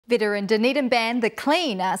Veteran Dunedin band The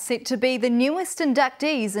Clean are set to be the newest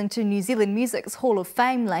inductees into New Zealand music's Hall of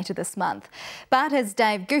Fame later this month. But as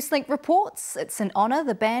Dave Gooselink reports, it's an honour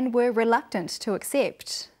the band were reluctant to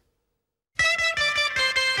accept.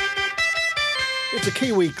 It's a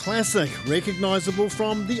Kiwi classic, recognisable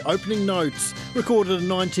from the opening notes. Recorded in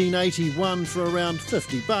 1981 for around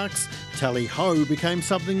 $50, Tally Ho became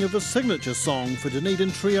something of a signature song for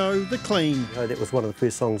Dunedin trio The Clean. That was one of the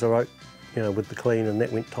first songs I wrote, with The Clean, and that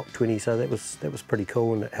went top 20, so that was pretty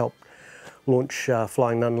cool, and it helped launch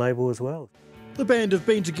Flying Nun label as well. The band have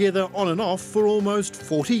been together on and off for almost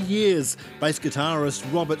 40 years. Bass guitarist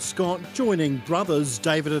Robert Scott joining brothers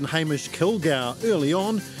David and Hamish Kilgour early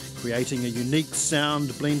on, creating a unique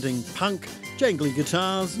sound blending punk, jangly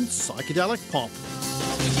guitars and psychedelic pop.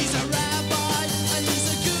 He's a rabbi, and he's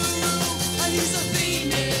a guru, and he's a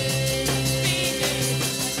fiend.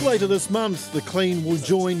 Later this month, The Clean will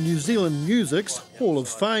join New Zealand music's Hall of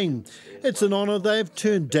Fame. It's an honour they've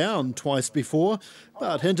turned down twice before,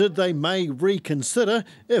 but hinted they may reconsider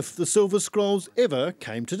if the Silver Scrolls ever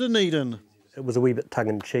came to Dunedin. It was a wee bit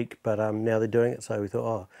tongue-in-cheek, but now they're doing it, so we thought,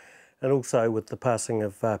 oh. And also with the passing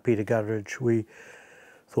of Peter Gutteridge, we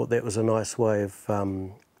thought that was a nice way of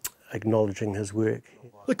acknowledging his work.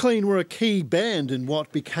 The Clean were a key band in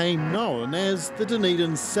what became known as the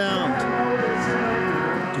Dunedin Sound.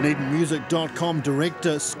 DunedinMusic.com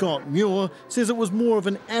director Scott Muir says it was more of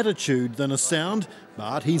an attitude than a sound,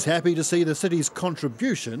 but he's happy to see the city's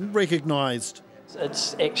contribution recognised.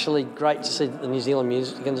 It's actually great to see that the New Zealand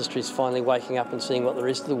music industry is finally waking up and seeing what the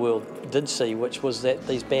rest of the world did see, which was that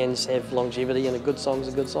these bands have longevity and a good song's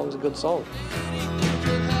a good song's a good song.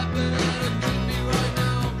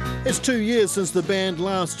 It's 2 years since the band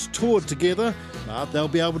last toured together, but they'll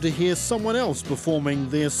be able to hear someone else performing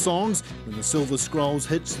their songs when the Silver Scrolls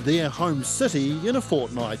hits their home city in a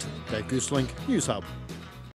fortnight. Dave Gooselink, Newshub.